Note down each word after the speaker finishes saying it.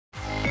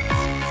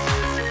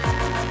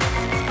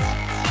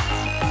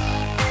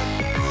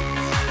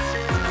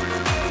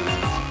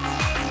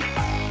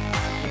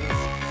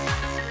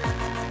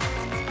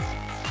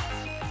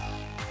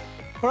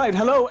All right,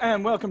 hello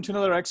and welcome to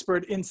another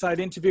Expert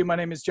Inside interview. My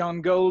name is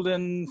John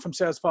Golden from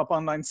SalesPOP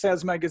Online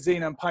Sales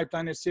Magazine and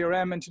Pipeliner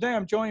CRM. And today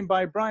I'm joined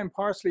by Brian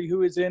Parsley,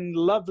 who is in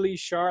lovely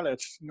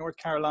Charlotte, North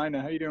Carolina.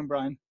 How are you doing,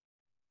 Brian?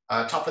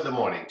 Top of the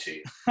morning to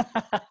you.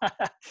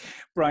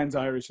 Brian's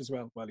Irish as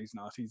well. Well, he's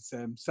not. He's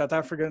South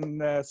African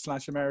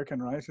 /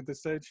 American, right, at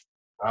this stage?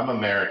 I'm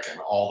American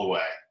all the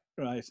way.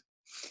 Right.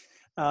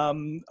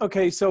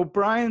 Okay, so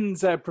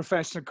Brian's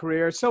professional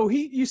career. So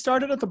you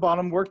started at the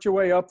bottom, worked your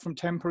way up from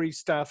temporary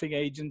staffing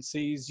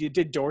agencies. You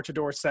did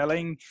door-to-door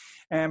selling,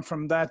 and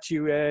from that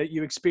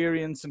you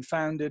experienced and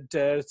founded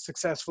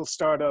successful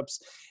startups.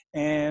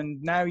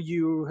 And now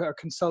you are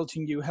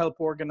consulting. You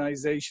help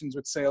organizations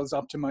with sales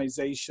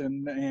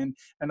optimization and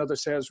other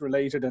sales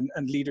related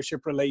and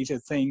leadership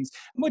related things.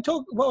 And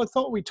what I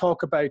thought we'd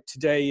talk about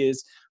today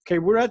is, okay,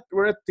 we're at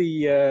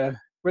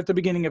the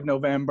beginning of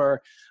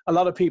November. A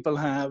lot of people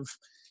have,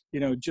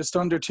 just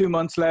under 2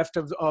 months left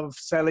of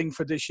selling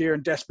for this year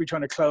and desperately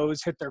trying to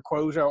close, hit their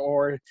quota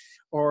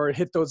or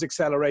hit those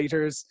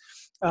accelerators.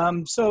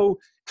 So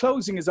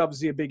closing is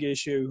obviously a big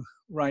issue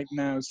right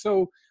now.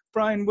 So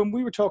Brian, when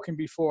we were talking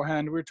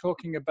beforehand, we were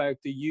talking about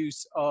the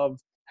use of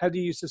how the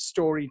use of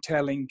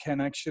storytelling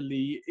can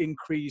actually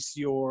increase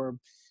your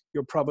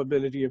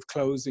probability of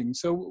closing.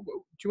 So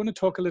do you want to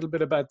talk a little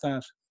bit about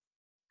that?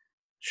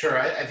 Sure.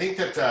 I think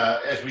that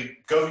as we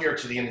go here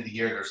to the end of the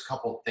year, there's a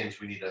couple of things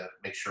we need to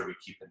make sure we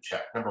keep in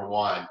check. Number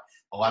one,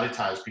 a lot of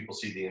times people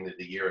see the end of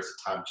the year as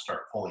a time to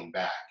start pulling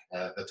back.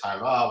 The time,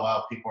 oh,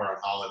 well, people are on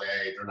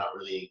holiday. They're not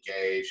really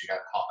engaged. You got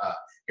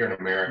here in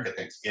America,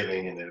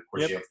 Thanksgiving, and then, of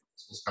course, you have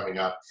Christmas coming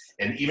up.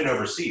 And even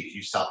overseas,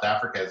 use South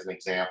Africa as an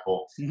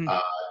example,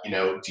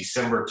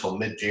 December till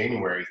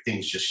mid-January,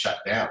 things just shut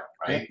down,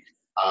 right?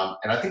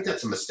 And I think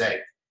that's a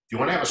mistake. If you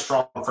want to have a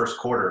strong first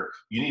quarter,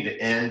 you need to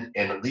end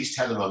and at least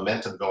have the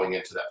momentum going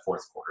into that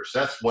fourth quarter.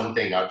 So that's one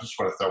thing I just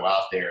want to throw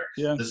out there.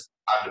 Yeah. This is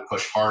time to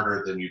push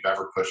harder than you've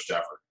ever pushed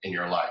ever in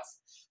your life.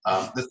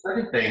 The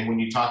second thing, when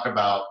you talk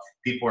about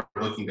people are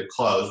looking to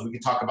close, we can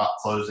talk about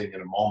closing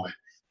in a moment,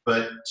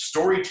 but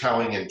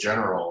storytelling in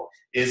general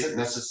isn't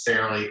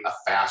necessarily a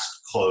fast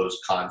close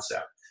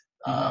concept.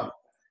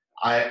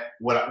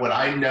 What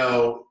I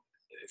know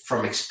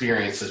from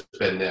experience has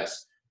been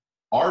this.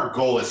 Our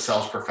goal as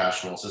sales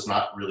professionals is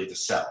not really to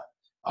sell.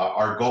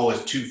 Our goal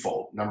is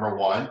twofold. Number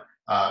one,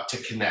 to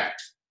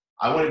connect.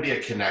 I want to be a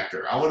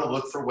connector. I want to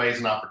look for ways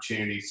and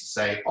opportunities to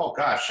say, oh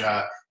gosh,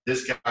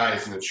 this guy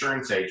is an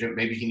insurance agent.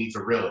 Maybe he needs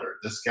a realtor.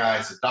 This guy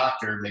is a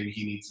doctor. Maybe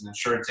he needs an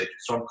insurance agent.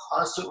 So I'm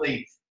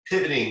constantly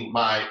pivoting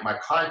my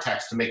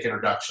contacts to make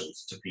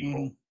introductions to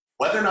people.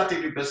 Whether or not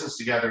they do business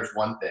together is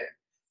one thing,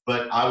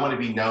 but I want to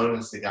be known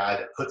as the guy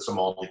that puts them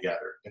all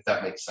together, if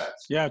that makes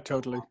sense. Yeah,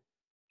 totally.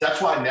 That's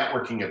why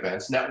networking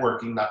events,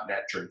 networking, not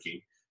net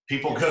drinking.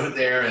 People go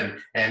there and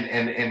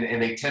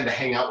they tend to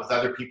hang out with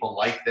other people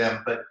like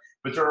them, but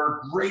there are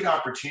great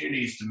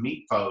opportunities to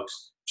meet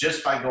folks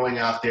just by going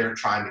out there and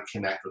trying to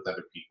connect with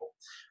other people.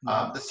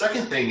 The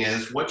second thing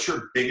is, what's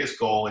your biggest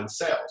goal in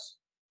sales?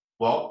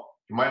 Well,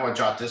 you might want to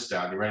jot this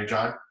down. You ready,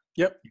 John?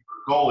 Yep. Your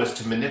goal is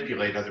to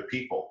manipulate other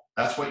people.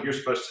 That's what you're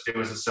supposed to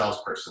do as a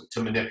salesperson,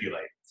 to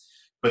manipulate.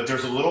 But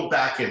there's a little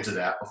back into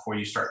that before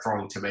you start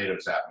throwing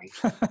tomatoes at me.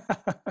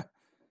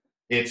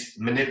 It's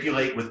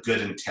manipulate with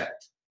good intent.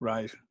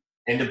 Right.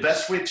 And the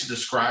best way to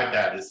describe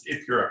that is,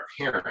 if you're a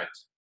parent,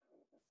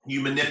 you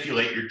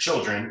manipulate your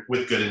children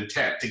with good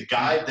intent to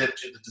guide them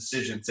to the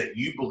decisions that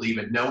you believe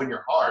and know in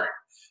your heart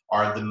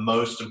are the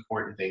most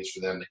important things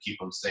for them to keep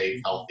them safe,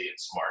 healthy, and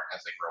smart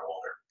as they grow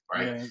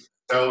older, right? Yeah.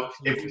 So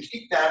if we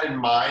keep that in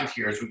mind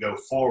here as we go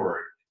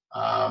forward,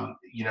 I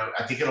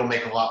think it'll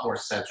make a lot more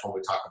sense when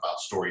we talk about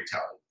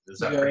storytelling. Is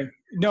that right?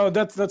 No,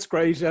 that's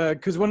great.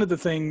 Because one of the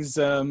things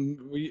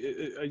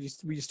we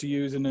used to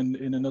use in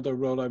another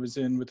role I was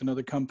in with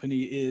another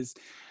company is,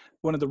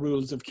 one of the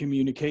rules of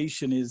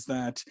communication is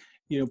that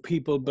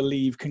people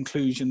believe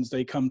conclusions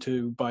they come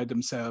to by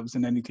themselves,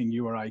 and anything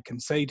you or I can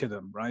say to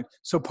them, right?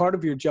 So part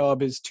of your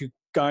job is to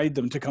guide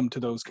them to come to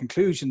those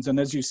conclusions. And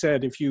as you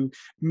said, if you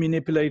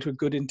manipulate with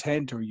good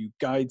intent, or you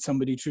guide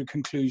somebody to a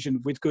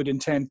conclusion with good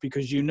intent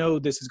because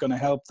this is going to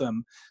help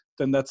them,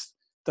 then that's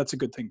a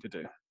good thing to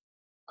do.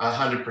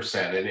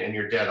 100%, and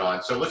you're dead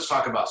on. So let's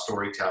talk about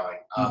storytelling.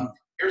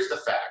 Here's the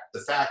fact.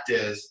 The fact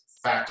is,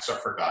 facts are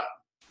forgotten.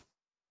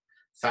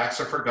 Facts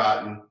are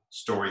forgotten,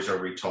 stories are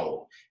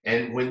retold.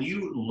 And when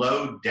you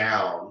load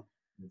down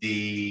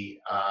the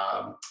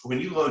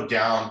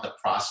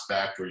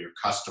prospect or your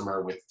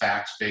customer with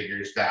facts,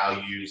 figures,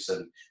 values,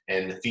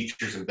 and the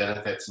features and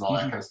benefits and all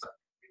that kind of stuff,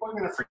 people are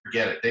going to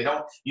forget it. They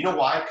don't. You know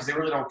why? Because they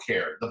really don't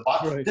care.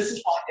 Right. This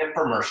is why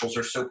infomercials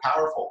are so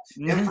powerful.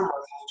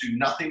 Infomercials do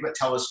nothing but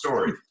tell a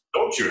story.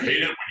 Don't you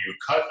hate it when you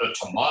cut a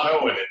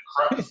tomato and it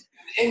crushes?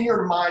 In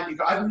your mind, you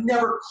go, I've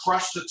never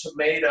crushed a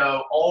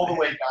tomato all the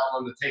way down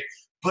on the tape.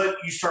 But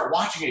you start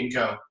watching it and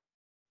go,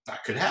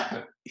 that could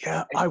happen.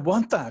 Yeah, I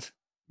want that.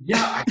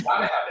 Yeah, I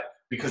gotta have it,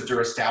 because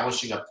they're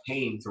establishing a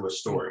pain through a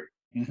story.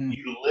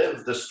 You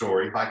live the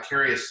story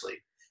vicariously.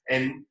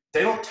 And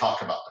they don't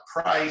talk about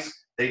the price.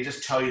 they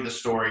just tell you the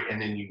story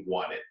and then you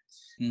want it.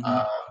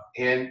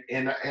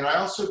 And I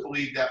also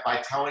believe that by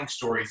telling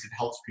stories, it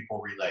helps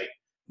people relate.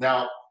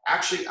 Now,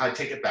 actually, I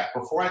take it back.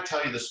 Before I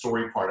tell you the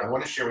story part, I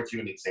want to share with you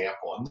an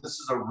example. And this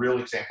is a real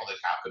example that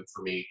happened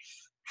for me.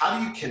 How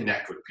do you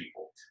connect with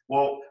people?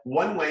 Well,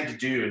 one way to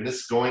do, and this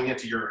is going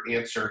into your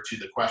answer to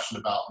the question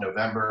about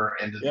November,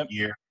 end of the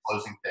year,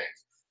 closing things,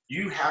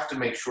 you have to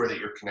make sure that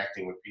you're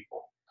connecting with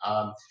people.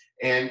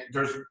 And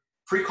there's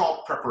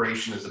pre-call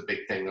preparation is a big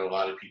thing that a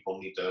lot of people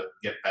need to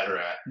get better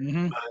at.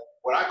 But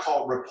what I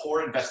call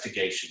rapport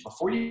investigation.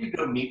 Before you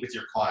go meet with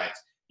your clients,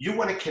 you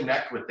want to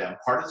connect with them.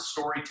 Part of the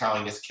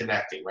storytelling is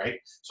connecting, right?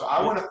 So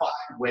I want to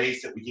find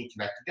ways that we can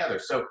connect together.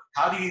 So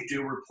how do you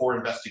do rapport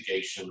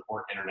investigation,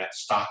 or internet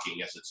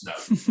stalking as it's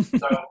known?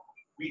 So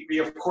we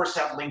of course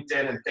have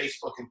LinkedIn and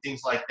Facebook and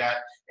things like that.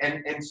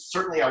 And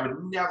certainly I would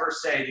never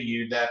say to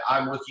you that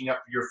I'm looking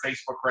up your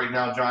Facebook right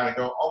now, John, and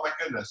go, oh my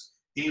goodness,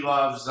 he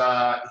loves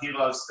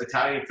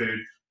Italian food.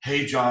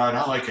 Hey, John,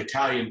 I like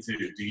Italian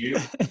food. Do you?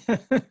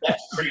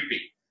 That's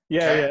creepy.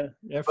 Yeah,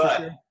 for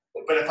sure.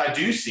 But if I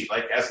do see,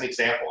 like as an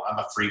example, I'm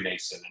a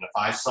Freemason, and if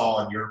I saw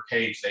on your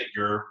page that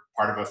you're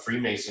part of a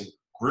Freemason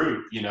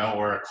group,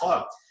 or a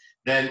club,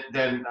 then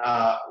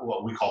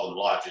well, we call them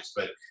lodges,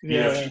 but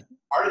if you're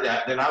part of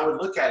that, then I would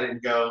look at it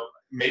and go,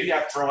 maybe I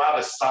throw out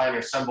a sign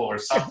or symbol or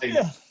something.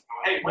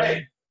 Hey,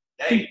 wait.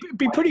 Hey, it'd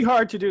be pretty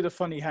hard to do the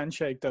funny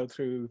handshake though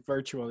through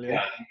virtual.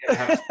 Yeah,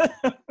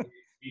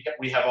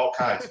 we have all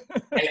kinds.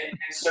 And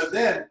so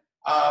then,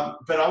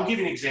 but I'll give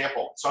you an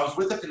example. So I was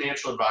with a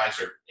financial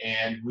advisor,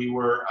 and we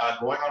were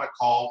going on a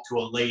call to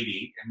a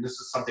lady, and this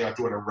is something I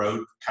do on a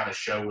road kind of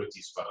show with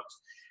these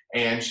folks.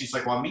 And she's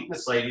like, well, I'm meeting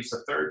this lady. It's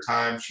the third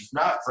time. She's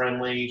not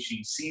friendly.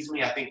 She sees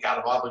me, I think, out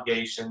of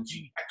obligation.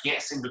 I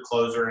can't seem to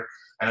close her,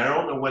 and I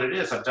don't know what it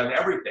is. I've done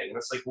everything. And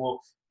it's like, well,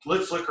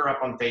 let's look her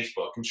up on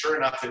Facebook. And sure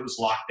enough, it was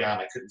locked down.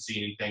 I couldn't see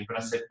anything. But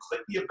I said,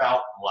 click the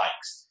about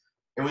likes.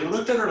 And we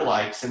looked at her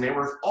likes, and there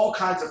were all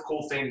kinds of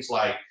cool things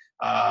like,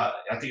 I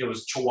think it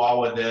was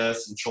Chihuahua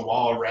this and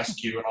Chihuahua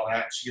rescue and all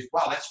that. She goes,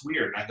 wow, that's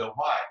weird. And I go,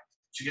 why?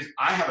 She goes,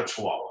 I have a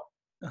Chihuahua.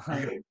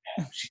 I go,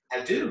 yeah,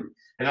 I do.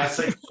 And I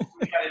say, what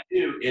you got to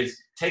do is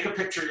take a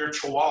picture of your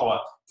Chihuahua,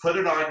 put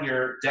it on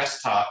your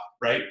desktop,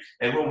 right?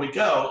 And when we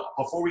go,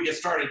 before we get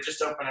started,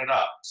 just open it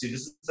up. See,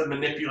 this is the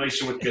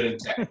manipulation with good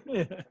intent.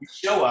 We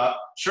show up.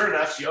 Sure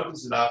enough, she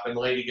opens it up, and the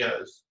lady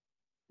goes,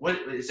 what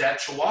is that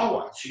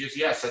Chihuahua? She goes,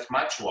 yes, that's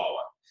my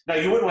Chihuahua. Now,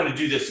 you wouldn't want to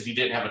do this if you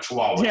didn't have a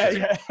Chihuahua.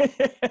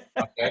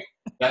 Okay?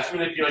 That's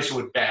manipulation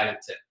with bad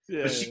intent.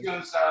 But she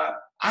goes,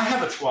 I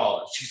have a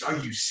Chihuahua. She's, are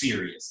you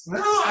serious?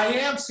 No, I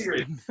am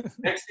serious.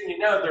 Next thing you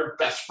know, they're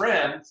best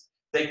friends.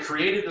 They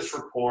created this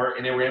rapport,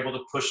 and they were able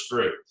to push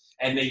through.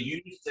 And they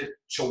used the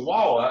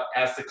Chihuahua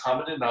as the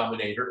common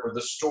denominator, or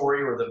the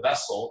story, or the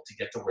vessel to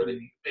get to where they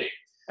need to be.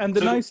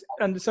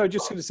 And so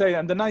just going to say,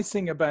 and the nice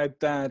thing about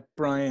that,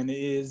 Brian,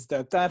 is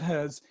that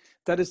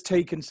has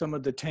taken some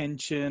of the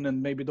tension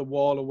and maybe the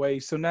wall away.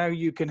 So now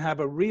you can have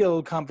a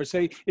real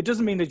conversation. It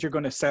doesn't mean that you're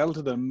going to sell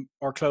to them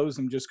or close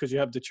them just because you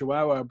have the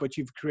Chihuahua, but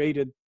you've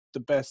created the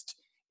best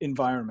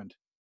environment.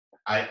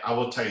 I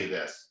will tell you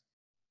this.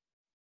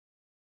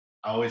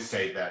 I always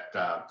say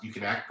that you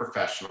can act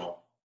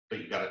professional, but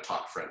you got to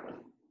talk friendly.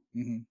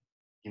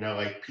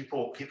 Like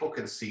people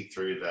can see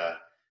through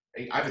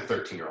I have a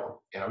 13-year-old,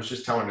 and I was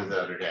just telling her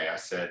the other day, I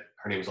said,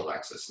 her name is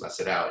Alexis, and I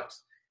said,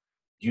 Alex,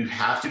 you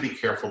have to be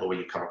careful the way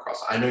you come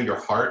across. I know your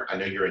heart, I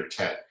know your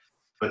intent,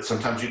 but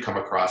sometimes you come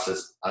across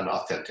as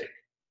unauthentic.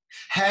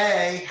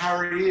 Hey, how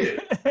are you?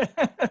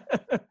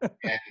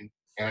 and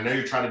I know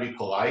you're trying to be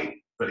polite,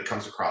 but it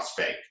comes across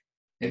fake.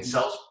 And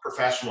sales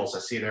professionals, I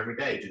see it every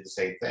day, do the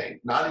same thing.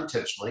 Not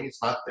intentionally,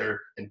 it's not their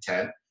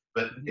intent,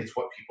 but it's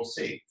what people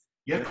see.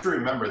 You have to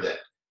remember that,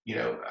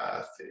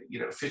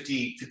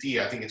 50,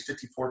 I think it's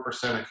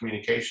 54% of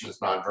communication is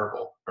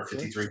nonverbal, or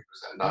 53%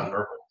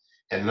 nonverbal.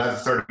 And another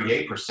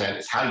 38%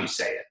 is how you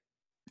say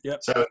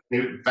it. So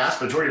the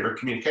vast majority of our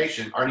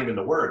communication aren't even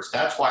the words.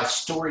 That's why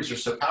stories are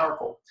so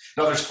powerful.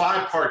 Now, there's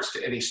 5 parts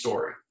to any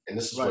story, and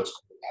this is what's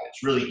cool about it.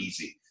 It's really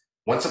easy.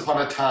 Once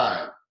upon a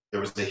time, there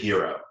was the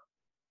hero.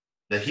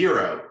 The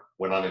hero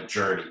went on a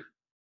journey,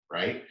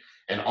 right?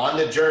 And on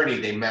the journey,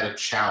 they met a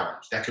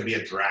challenge. That could be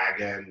a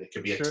dragon. It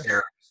could be a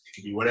terrorist. It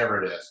could be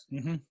whatever it is.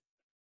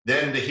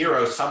 Then the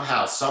hero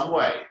somehow, some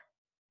way,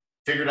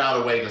 figured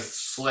out a way to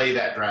slay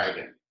that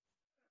dragon.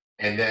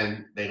 And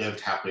then they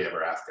lived happily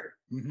ever after.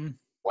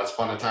 Once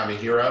upon a time, a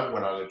hero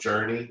went on a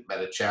journey,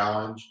 met a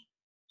challenge,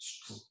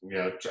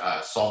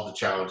 solved the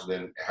challenge, and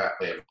then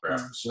happily ever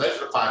after. So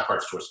those are the 5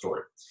 parts to a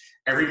story.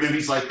 Every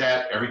movie's like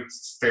that. Every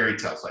fairy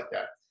tale's like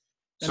that.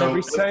 And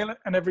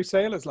every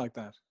sale is like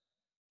that.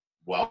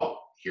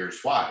 Well,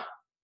 here's why.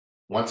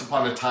 Once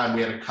upon a time,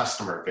 we had a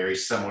customer very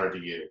similar to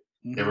you.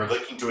 They were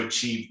looking to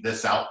achieve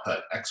this output,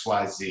 X,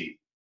 Y, Z.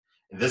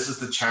 And this is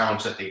the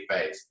challenge that they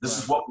faced. This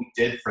is what we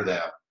did for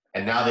them.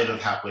 And now they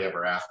live happily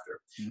ever after.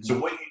 So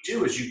what you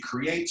do is you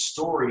create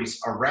stories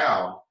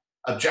around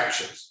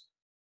objections.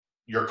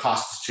 Your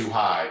cost is too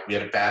high. We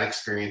had a bad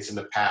experience in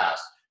the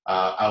past.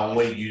 I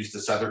only use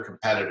this other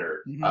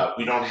competitor.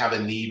 We don't have a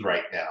need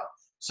right now.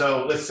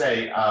 So let's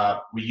say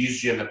we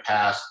used you in the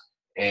past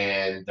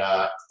and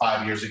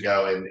 5 years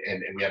ago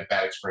and we had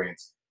bad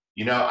experience.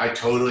 I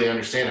totally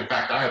understand. In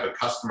fact, I have a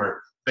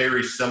customer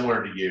very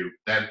similar to you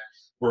that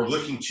we're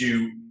looking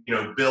to,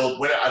 build.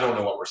 I don't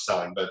know what we're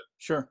selling, but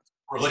sure,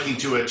 we're looking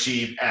to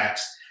achieve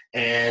X.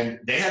 And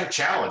they had a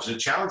challenge. The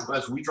challenge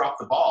was we dropped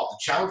the ball.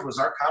 The challenge was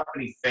our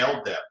company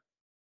failed them.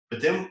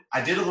 But then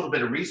I did a little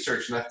bit of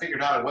research and I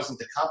figured out it wasn't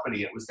the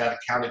company, it was that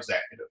account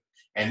executive.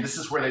 And this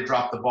is where they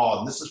dropped the ball.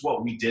 And this is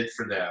what we did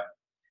for them.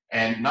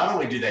 And not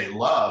only do they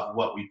love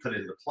what we put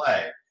into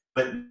play,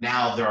 but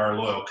now they're our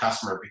loyal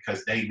customer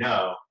because they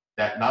know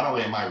that not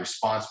only am I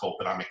responsible,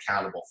 but I'm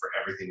accountable for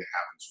everything that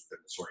happens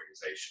within this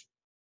organization.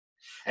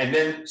 And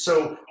then,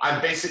 so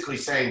I'm basically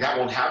saying that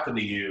won't happen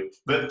to you,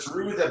 but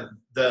through the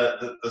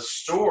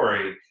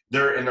story,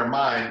 they're in their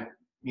mind,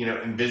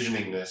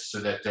 envisioning this so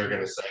that they're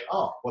going to say,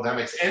 oh, well, that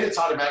makes, and it's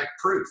automatic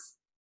proof.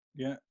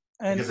 Yeah.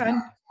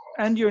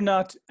 And you're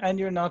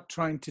not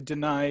trying to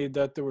deny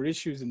that there were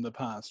issues in the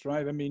past,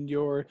 right? I mean,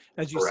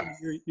 as you Correct.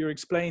 said, you're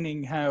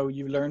explaining how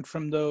you learned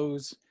from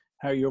those,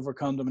 how you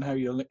overcome them, and how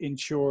you'll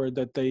ensure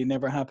that they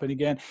never happen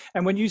again.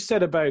 And when you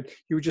said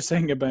you were just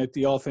saying about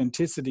the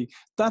authenticity,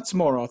 that's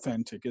more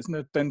authentic, isn't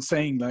it, than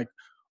saying like,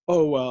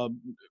 oh,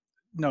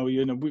 no,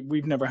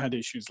 we've never had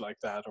issues like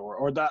that,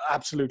 or that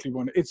absolutely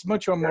one. It's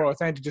much more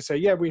authentic to say,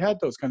 yeah, we had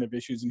those kind of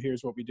issues, and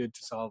here's what we did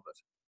to solve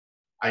it.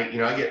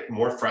 I get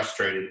more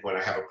frustrated when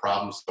I have a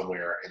problem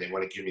somewhere and they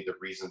want to give me the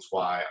reasons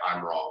why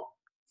I'm wrong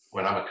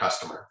when I'm a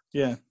customer.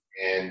 Yeah.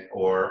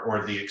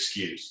 Or the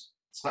excuse.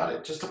 It's not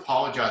it. Just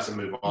apologize and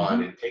move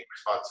on and take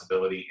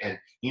responsibility. And,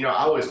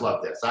 I always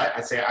love this.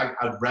 I say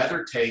I'd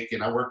rather take,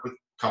 and I work with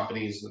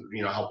companies,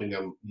 helping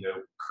them,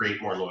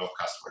 create more loyal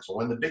customers. And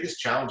one of the biggest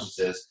challenges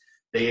is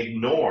they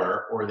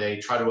ignore or they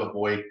try to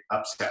avoid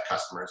upset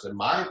customers. And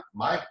I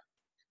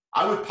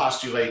would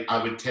postulate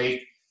I would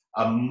take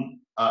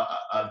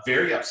a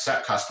very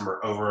upset customer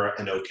over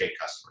an okay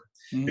customer.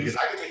 Because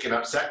I can take an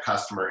upset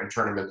customer and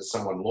turn them into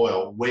someone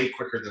loyal way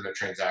quicker than a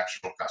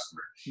transactional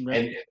customer. Right.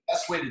 And the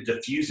best way to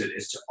diffuse it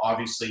is to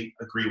obviously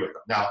agree with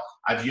them. Now,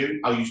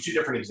 I'll use two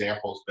different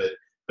examples,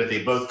 but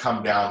they both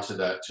come down to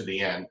the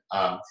end.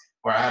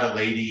 Where I had a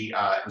lady,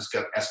 it was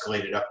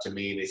escalated up to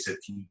me, and they said,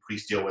 "Can you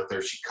please deal with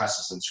her? She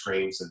cusses and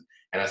screams." And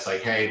I was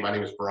like, "Hey, my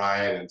name is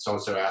Brian, and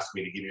so-and-so asked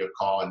me to give you a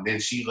call." And then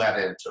she let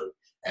into it.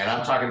 And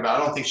I'm talking about,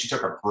 I don't think she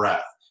took a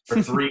breath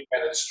for 3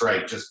 minutes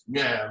straight, just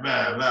man.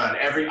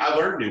 I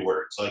learned new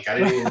words. Like I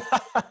didn't even,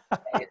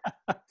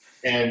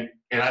 and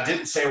I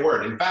didn't say a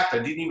word. In fact, I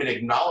didn't even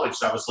acknowledge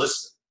that I was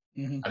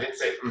listening. I didn't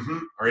say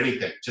or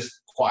anything, just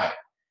quiet.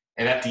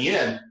 And at the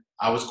end,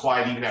 I was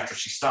quiet even after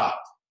she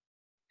stopped.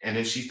 And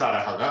then she thought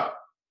I hung up.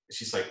 And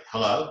she's like,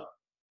 "Hello?" I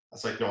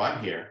was like, "No,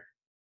 I'm here."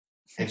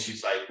 And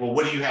she's like, "Well,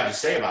 what do you have to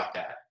say about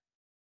that?"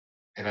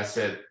 And I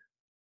said,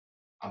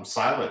 "I'm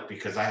silent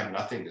because I have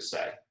nothing to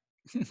say."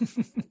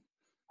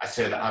 I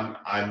said,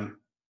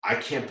 I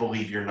can't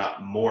believe you're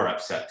not more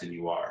upset than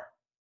you are.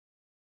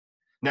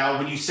 Now,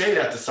 when you say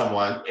that to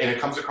someone and it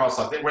comes across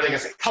like that, where they going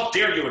to say, "How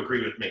dare you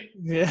agree with me?"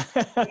 Yeah.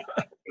 I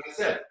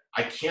said,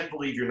 I can't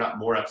believe you're not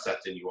more upset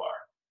than you are.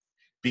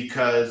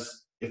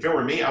 Because if it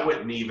were me, I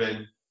wouldn't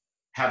even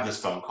have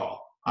this phone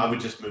call. I would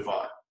just move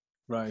on.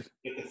 Right.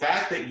 But the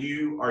fact that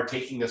you are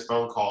taking this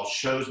phone call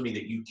shows me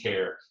that you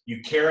care.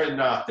 You care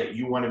enough that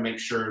you want to make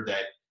sure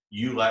that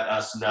you let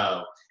us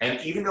know. And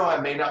even though I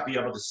may not be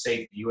able to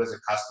save you as a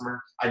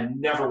customer, I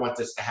never want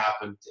this to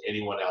happen to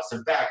anyone else.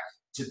 In fact,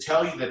 to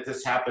tell you that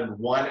this happened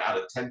 1 out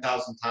of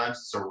 10,000 times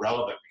is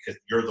irrelevant because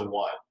you're the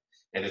one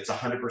and it's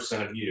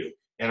 100% of you.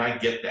 And I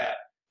get that.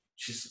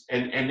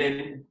 And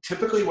then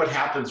typically what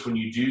happens when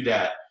you do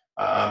that,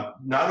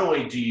 not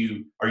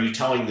only are you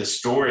telling the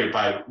story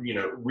by,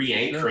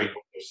 re-anchoring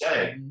what you're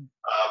saying,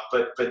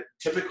 but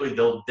typically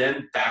they'll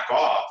then back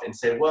off and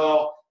say,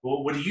 well,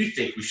 what do you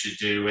think we should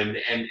do?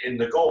 And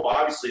the goal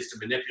obviously is to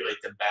manipulate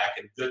them back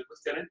with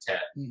good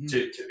intent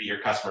to be your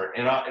customer.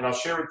 And I'll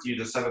share with you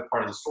this other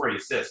part of the story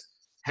is this.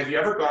 Have you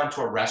ever gone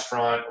to a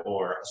restaurant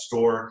or a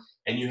store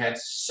and you had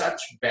such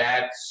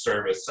bad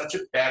service, such a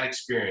bad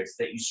experience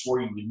that you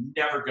swore you would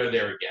never go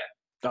there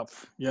again?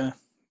 Yeah,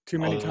 too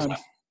many times.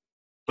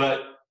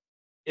 But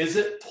is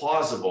it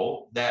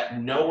plausible that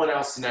no one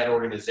else in that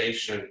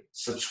organization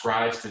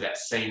subscribes to that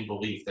same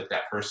belief that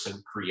that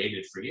person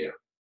created for you?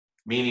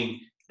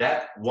 Meaning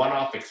that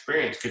one-off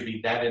experience could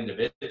be that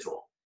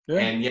individual.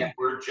 Yeah. And yet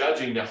we're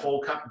judging the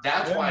whole company.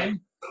 That's why it's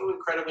so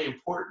incredibly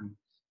important.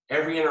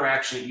 Every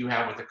interaction that you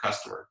have with the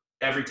customer,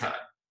 every time,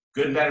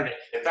 good, bad, or day.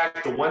 In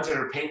fact, the ones that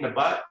are pain in the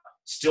butt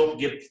still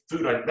get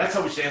food on. That's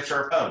how we should answer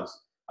our phones.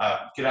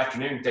 Good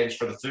afternoon, thanks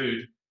for the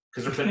food,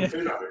 because they're putting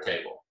food on their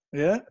table.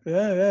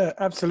 Yeah,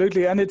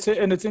 absolutely. And it's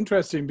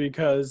interesting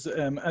because,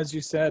 as you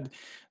said,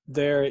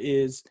 there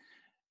is,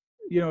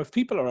 if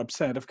people are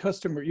upset, if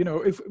customer,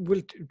 if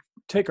we'll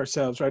take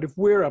ourselves, right? If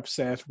we're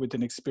upset with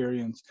an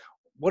experience,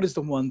 what is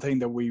the one thing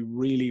that we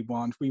really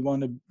want? We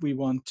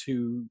want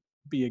to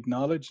be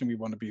acknowledged and we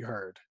want to be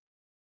heard.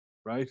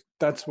 right?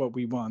 That's what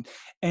we want.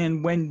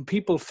 And when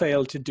people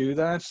fail to do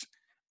that,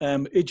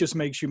 it just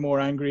makes you more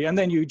angry. And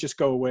then you just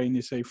go away and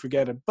you say,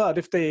 forget it. But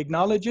if they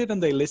acknowledge it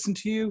and they listen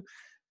to you,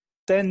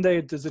 then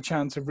there's a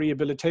chance of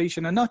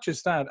rehabilitation. And not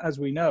just that, as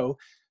we know,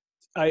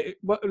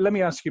 let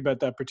me ask you about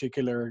that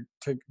particular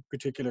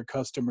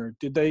customer.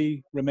 Did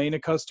they remain a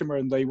customer,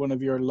 and they one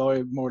of your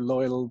more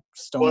loyal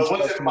Stones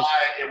Well, customers?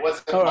 it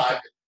wasn't Oh, my, okay.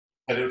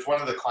 but it was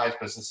one of the client's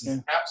businesses.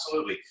 Yeah.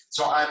 Absolutely.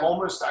 So I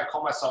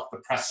call myself the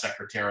press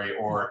secretary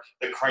or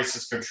the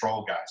crisis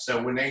control guy.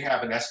 So when they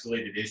have an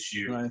escalated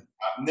issue, Right.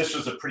 and this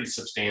was a pretty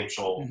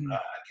substantial Mm-hmm.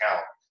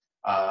 account.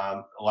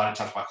 A lot of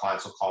times my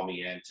clients will call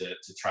me in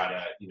to try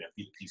to, be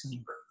the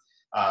peacekeeper.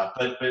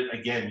 But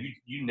again,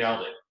 you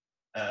nailed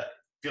it.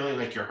 Feeling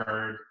like you're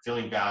heard,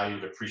 feeling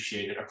valued,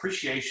 appreciated.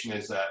 Appreciation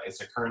is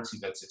a currency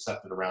that's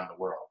accepted around the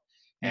world.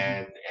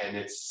 And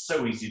it's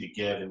so easy to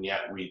give, and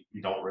yet we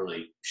don't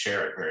really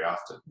share it very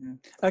often.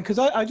 Because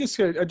I just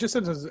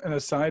as an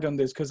aside on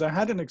this, because I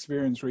had an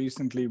experience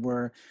recently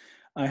where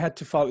I had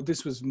to follow.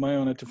 This was my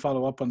own, to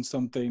follow up on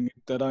something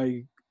that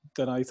I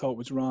thought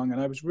was wrong,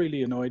 and I was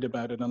really annoyed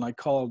about it. And I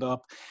called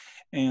up,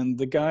 and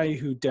the guy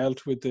who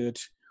dealt with it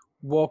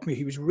walked me.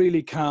 He was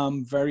really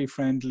calm, very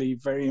friendly,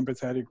 very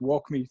empathetic.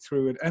 Walked me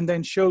through it, and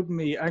then showed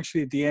me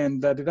actually at the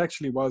end that it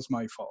actually was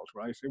my fault.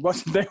 Right? It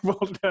wasn't their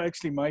fault;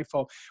 actually my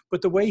fault.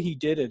 But the way he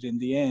did it in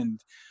the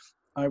end,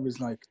 I was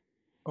like,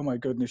 oh my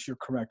goodness, you're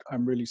correct.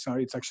 I'm really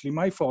sorry. It's actually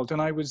my fault.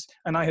 And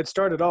I had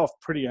started off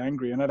pretty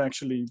angry, and I'd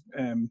actually,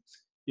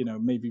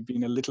 maybe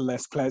been a little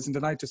less pleasant.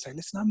 And I had to say,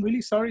 listen, I'm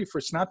really sorry for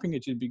snapping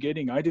at you at the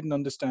beginning. I didn't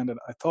understand it.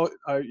 I thought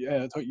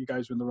you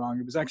guys were in the wrong.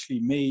 It was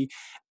actually me.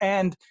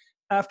 And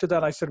after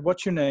that, I said,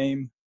 what's your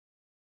name?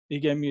 He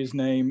gave me his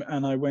name,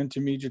 and I went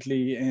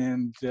immediately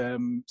and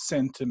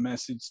sent a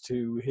message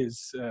to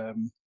his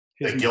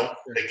the guilt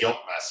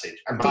message.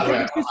 And by the way,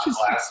 I put my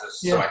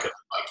glasses so I could look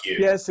like you.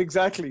 Yes,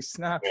 exactly.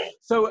 Snap. Yeah.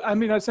 So,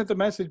 I sent the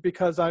message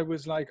because I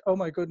was like, oh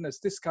my goodness,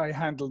 this guy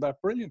handled that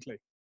brilliantly.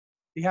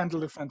 He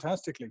handled it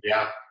fantastically.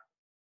 Yeah.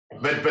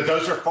 But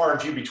those are far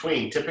and few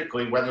between,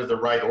 typically, whether they're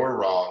right or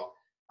wrong.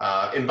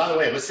 And by the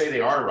way, let's say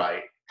they are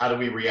right. How do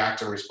we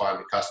react and respond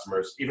to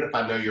customers? Even if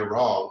I know you're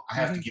wrong, I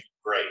have to give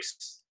you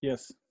grace.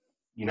 Yes.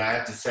 I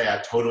have to say, I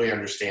totally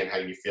understand how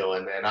you feel.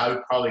 And I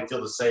would probably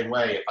feel the same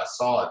way if I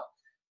saw it.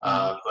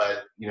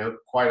 But,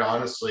 quite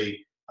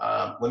honestly,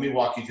 let me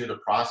walk you through the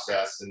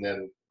process, and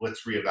then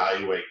let's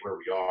reevaluate where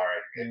we are.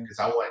 Because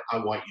I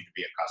want you to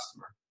be a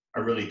customer. I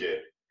really do.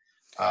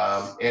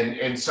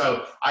 And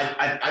so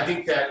I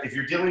think that if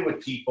you're dealing with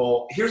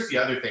people, here's the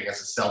other thing as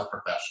a sales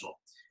professional.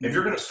 If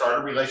you're going to start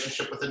a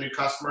relationship with a new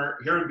customer,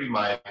 here would be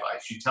my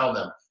advice. You tell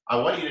them, I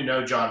want you to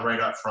know, John, right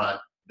up front,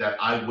 that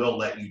I will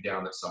let you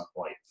down at some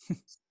point.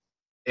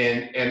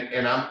 and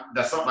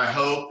that's not my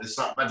hope. It's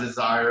not my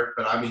desire,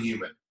 but I'm a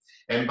human.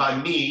 And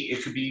by me,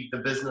 it could be the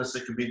business,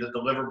 it could be the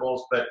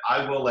deliverables, but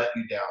I will let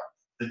you down.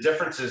 The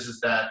difference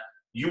is that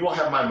you will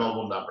have my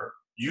mobile number.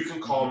 You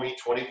can call me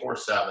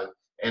 24/7,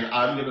 and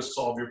I'm going to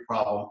solve your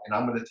problem, and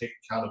I'm going to take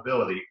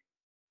accountability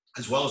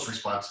as well as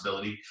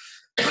responsibility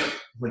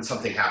when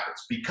something happens,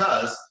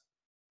 because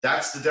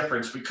that's the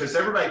difference. Because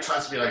everybody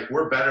tries to be like,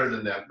 we're better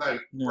than them. No,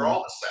 we're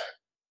all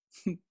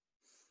the same.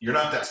 You're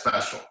not that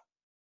special.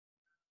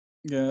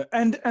 Yeah.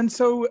 And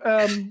so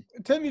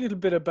tell me a little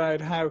bit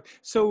about how,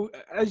 so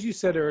as you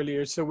said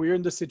earlier, so we're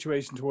in the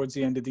situation towards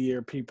the end of the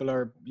year, people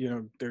are,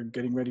 they're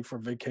getting ready for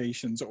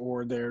vacations,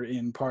 or they're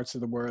in parts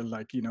of the world,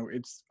 like,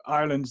 it's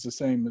Ireland's the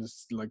same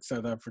as like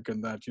South Africa, in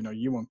that,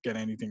 you won't get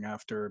anything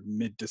after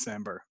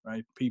mid-December,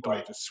 right? People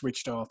are just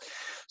switched off.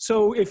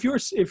 So if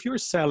you're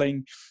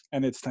selling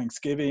and it's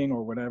Thanksgiving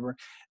or whatever,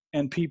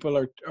 and people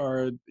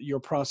are your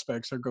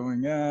prospects are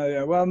going,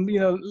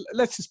 well,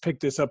 let's just pick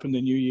this up in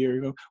the new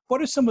year.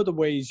 What are some of the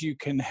ways you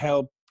can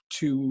help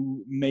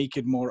to make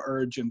it more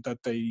urgent that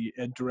they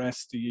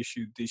address the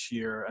issue this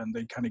year, and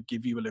they kind of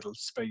give you a little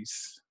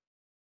space?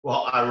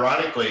 Well,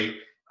 ironically,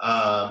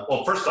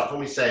 first off, let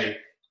me say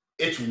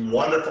it's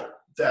wonderful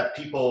that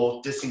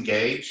people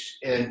disengage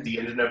in the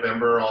end of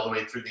November all the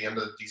way through the end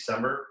of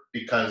December,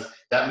 because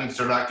that means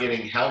they're not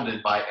getting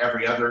hounded by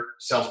every other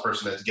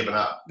salesperson that's given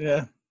up.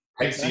 Yeah.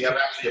 Right? Exactly. So you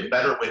have actually a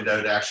better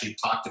window to actually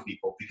talk to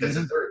people, because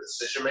if they're a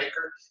decision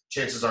maker,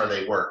 chances are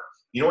they work.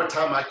 You know what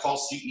time I call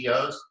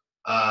CEOs?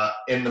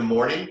 In the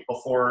morning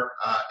before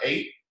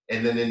 8,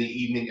 and then in the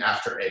evening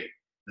after 8.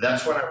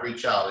 That's when I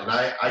reach out. And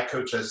I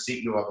coach a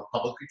CEO of a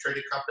publicly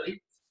traded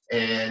company.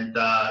 And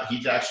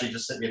he actually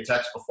just sent me a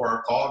text before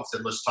our call and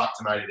said, let's talk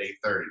tonight at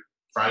 8:30.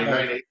 Friday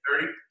night,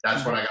 8:30,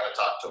 that's when I got to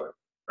talk to him.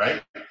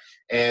 Right?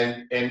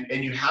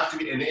 And you have to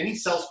be, and any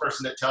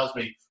salesperson that tells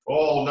me,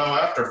 oh no,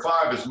 after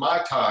 5 is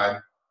my time,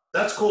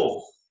 that's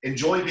cool.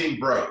 Enjoy being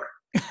broke.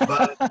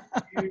 But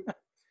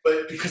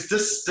but because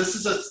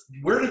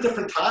we're in a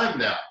different time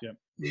now. Yep.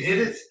 It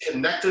is a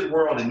connected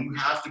world, and you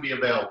have to be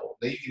available.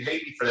 Now, you can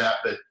hate me for that,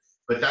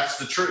 but that's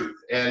the truth.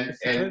 And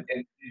do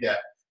that.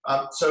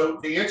 So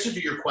the answer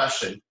to your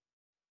question,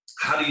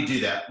 how do you do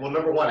that? Well,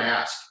 number one,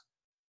 ask.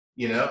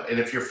 And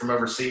if you're from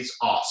overseas,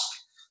 ask.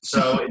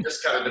 So it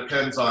just kind of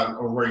depends on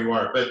where you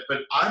are. But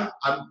I'm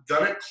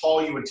gonna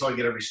call you until I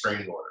get a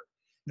restraining order.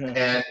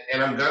 Yeah.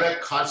 And I'm going to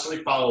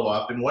constantly follow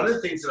up. And one of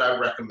the things that I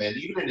recommend,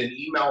 even in an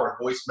email or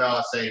voicemail,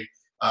 I say,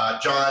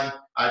 John,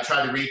 I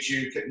tried to reach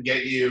you, couldn't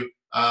get you.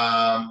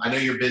 I know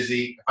you're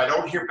busy. If I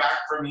don't hear back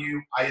from you,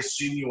 I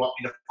assume you want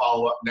me to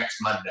follow up next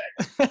Monday.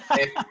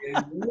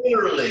 and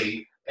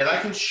literally, and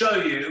I can show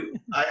you,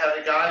 I had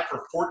a guy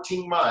for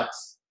 14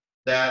 months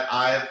that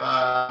I've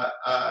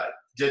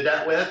did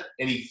that with,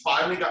 and he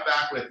finally got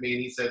back with me,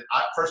 and he said,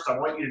 first, I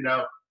want you to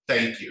know,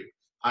 thank you.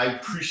 I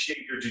appreciate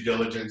your due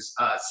diligence.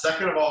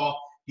 Second of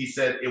all, he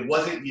said, it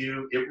wasn't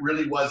you, it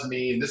really was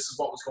me, and this is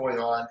what was going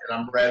on, and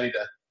I'm ready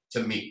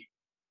to meet.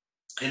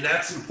 And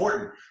that's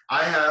important.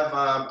 I have,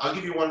 I'll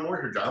give you one more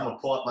here, John. I'm going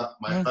to pull up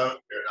my phone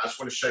here. I just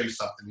want to show you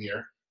something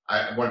here.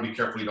 I want to be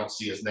careful you don't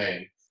see his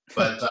name.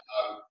 But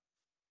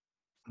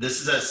this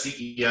is a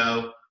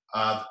CEO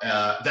of,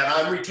 that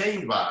I'm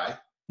retained by.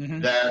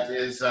 That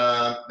is,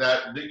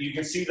 that you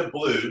can see the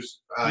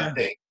blues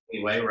thing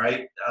anyway,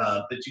 right?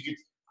 But you can,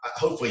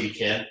 hopefully you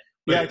can.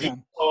 But Yeah, I these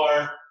can.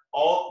 are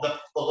all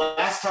the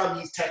last time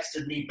he's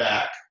texted me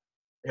back,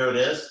 here it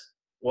is,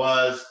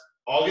 was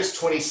August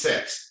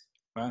 26th.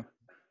 Wow.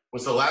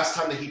 Was the last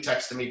time that he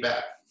texted me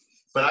back.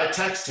 But I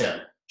text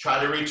him,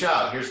 try to reach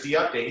out. Here's the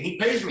update. And he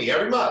pays me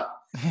every month.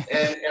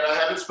 and I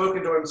haven't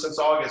spoken to him since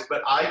August,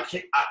 but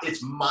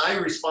it's my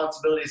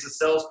responsibility as a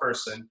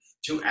salesperson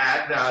to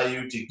add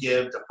value, to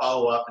give, to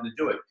follow up, and to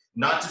do it.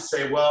 Not to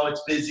say, well,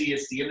 it's busy,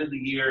 it's the end of the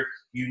year.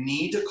 You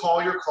need to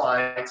call your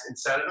clients and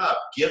set it up.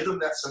 Give them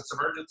that sense of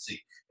urgency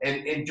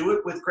and do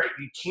it with great.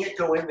 You can't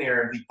go in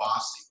there and be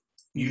bossy.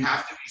 You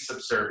have to be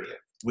subservient.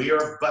 We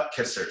are butt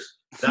kissers.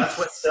 That's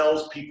what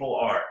salespeople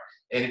are.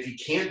 And if you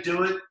can't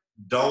do it,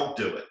 don't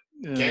do it.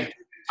 Can't do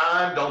the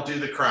time, don't do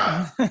the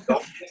crime. Don't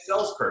be a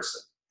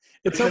salesperson.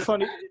 It's so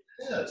funny.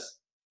 It is.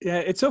 Yeah,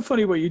 it's so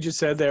funny what you just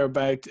said there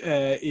about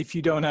if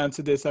you don't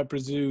answer this, I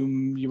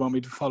presume you want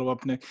me to follow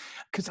up on it.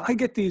 Because I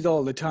get these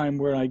all the time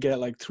where I get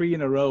like 3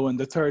 in a row, and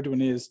the third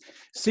one is,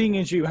 seeing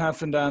as you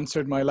haven't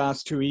answered my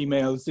last 2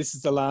 emails, this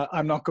is the last.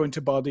 I'm not going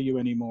to bother you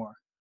anymore.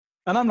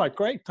 And I'm like,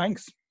 great,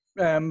 thanks.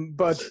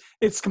 But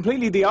it's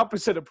completely the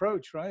opposite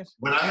approach, right?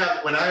 When I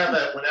have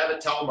a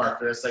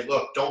telemarketer, I say,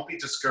 look, don't be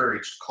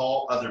discouraged.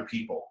 Call other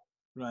people.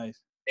 Right.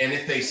 And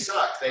if they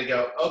suck, they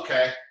go,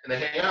 okay, and they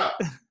hang up.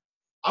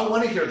 I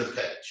want to hear the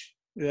pitch.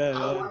 Yeah.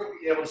 I want to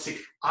be able to see.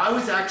 I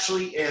was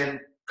actually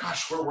in,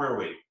 where were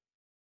we?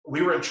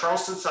 We were in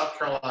Charleston, South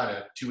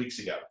Carolina 2 weeks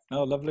ago.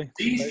 Oh, lovely.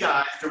 These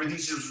guys, there were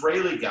these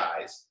Israeli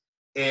guys,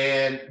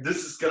 and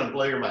this is going to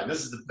blow your mind.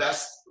 This is the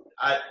best,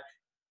 I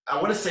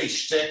want to say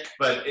shtick,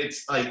 but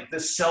it's like the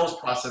sales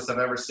process I've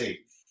ever seen.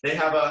 They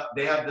have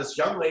this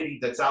young lady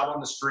that's out on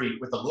the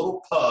street with a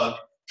little pug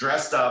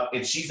dressed up,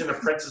 and she's in a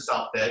princess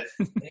outfit,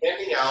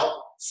 handing out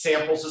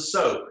samples of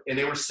soap. And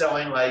they were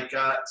selling like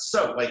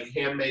soap, like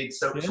handmade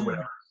soaps or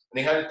whatever. And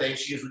they had a thing.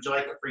 She goes, would you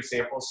like a free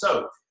sample of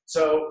soap?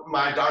 So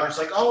my daughter's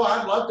like, oh,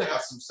 I'd love to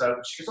have some soap.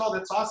 She goes, oh,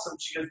 that's awesome.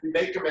 She goes, we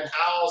make them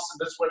in-house, and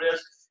that's what it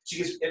is. She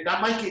goes, and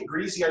that might get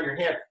greasy on your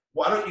hand.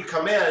 Why don't you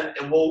come in,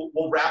 and we'll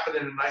wrap it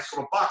in a nice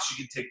little box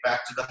you can take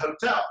back to the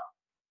hotel.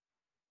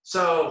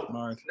 So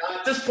now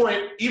at this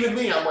point, even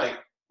me, I'm like,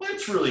 well,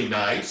 that's really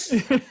nice.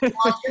 Walk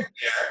in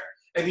there,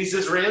 and these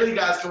Israeli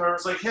guys come over.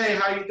 It's like, hey,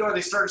 how you doing?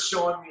 They started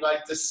showing me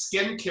like the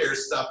skincare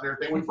stuff and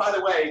everything, which, by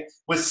the way,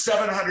 was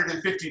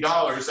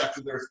 $750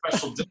 after their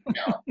special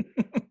discount.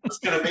 It's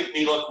going to make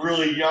me look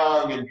really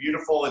young and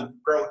beautiful and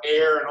grow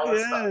hair and all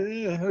that stuff.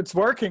 Yeah, it's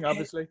working,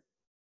 obviously.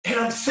 And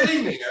I'm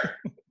sitting there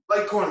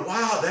like going,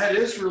 wow, that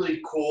is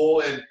really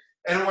cool. And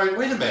I'm like,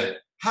 wait a minute.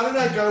 How did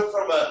I go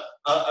from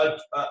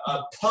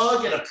a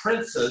pug and a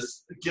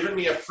princess giving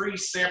me a free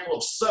sample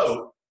of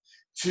soap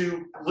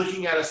to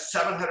looking at a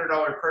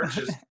 $700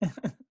 purchase?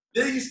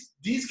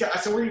 These guys, I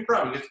said, where are you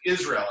from? He goes,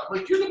 Israel. I'm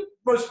like, you're the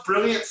most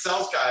brilliant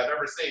sales guy I've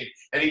ever seen.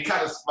 And he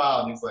kind of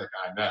smiled, and he's like,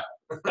 I know.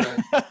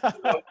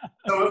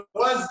 So it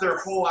was their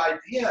whole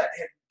idea,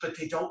 but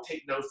they don't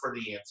take no for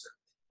the answer.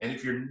 And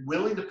if you're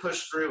willing to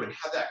push through and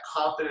have that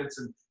confidence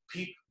and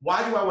people,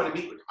 why do I want to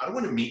meet with you? I don't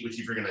want to meet with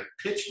you if you're going to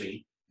pitch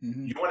me.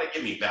 Mm-hmm. You want to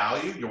give me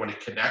value. You want to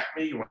connect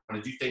me. You want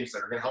to do things that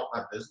are going to help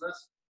my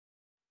business.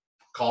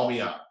 Call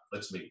me up.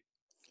 Let's meet.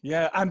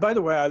 Yeah. And by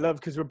the way, I love,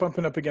 because we're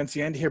bumping up against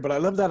the end here, but I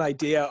love that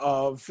idea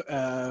of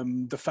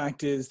the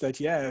fact is that,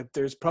 yeah,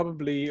 there's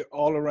probably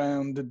all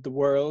around the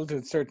world,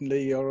 and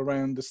certainly all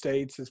around the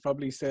States, there's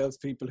probably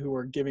salespeople who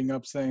are giving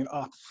up saying,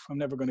 oh, I'm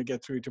never going to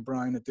get through to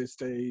Brian at this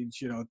stage.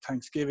 You know,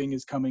 Thanksgiving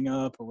is coming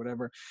up or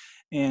whatever.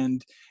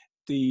 And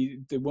the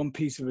one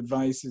piece of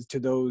advice is to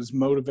those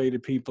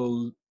motivated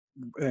people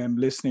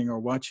listening or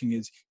watching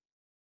is,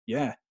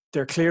 yeah,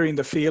 they're clearing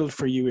the field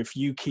for you if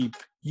you keep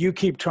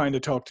trying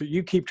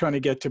to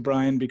get to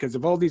Brian, because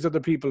if all these other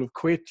people have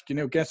quit, you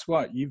know, guess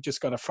what? You've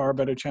just got a far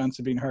better chance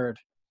of being heard.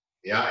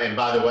 Yeah, and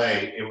by the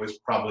way, it was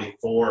probably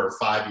 4 or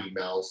 5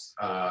 emails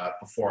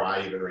before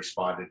I even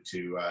responded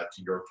to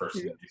your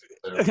person.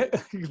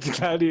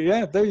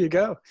 Yeah, there you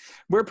go.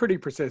 We're pretty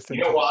persistent.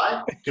 You know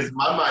why? Because in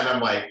my mind,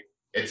 I'm like,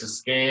 it's a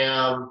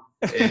scam.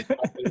 It's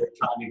something they're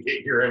trying to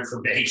get your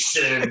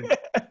information.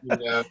 You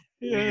know,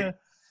 Yeah.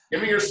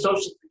 give me your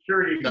social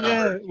security number.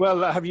 Yeah.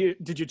 Well,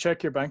 did you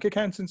check your bank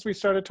account since we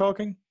started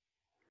talking?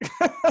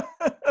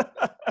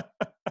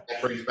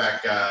 That brings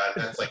back,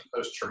 that's like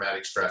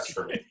post-traumatic stress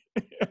for me.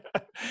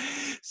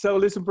 So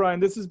listen, Brian,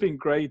 this has been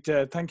great.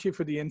 Thank you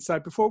for the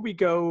insight. Before we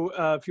go,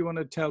 if you want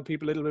to tell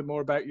people a little bit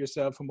more about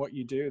yourself and what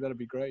you do, that'd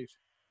be great.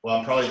 Well,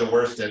 I'm probably the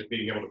worst at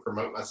being able to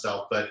promote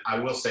myself, but I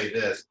will say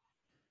this,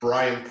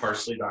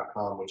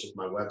 brianparsley.com, which is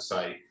my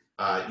website.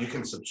 You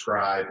can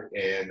subscribe,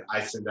 and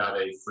I send out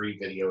a free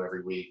video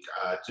every week.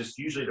 Just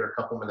usually they're a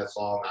couple minutes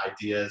long,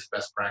 ideas,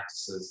 best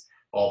practices,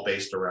 all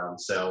based around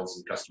sales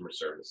and customer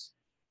service.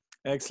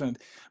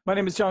 Excellent. My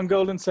name is John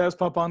Golden,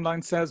 SalesPOP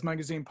Online Sales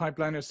Magazine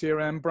Pipeliner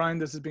CRM. Brian,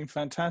 this has been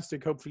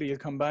fantastic. Hopefully you'll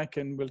come back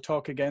and we'll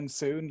talk again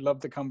soon.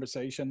 Love the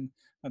conversation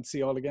and see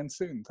you all again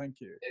soon. Thank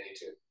you. Yeah, you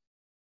too.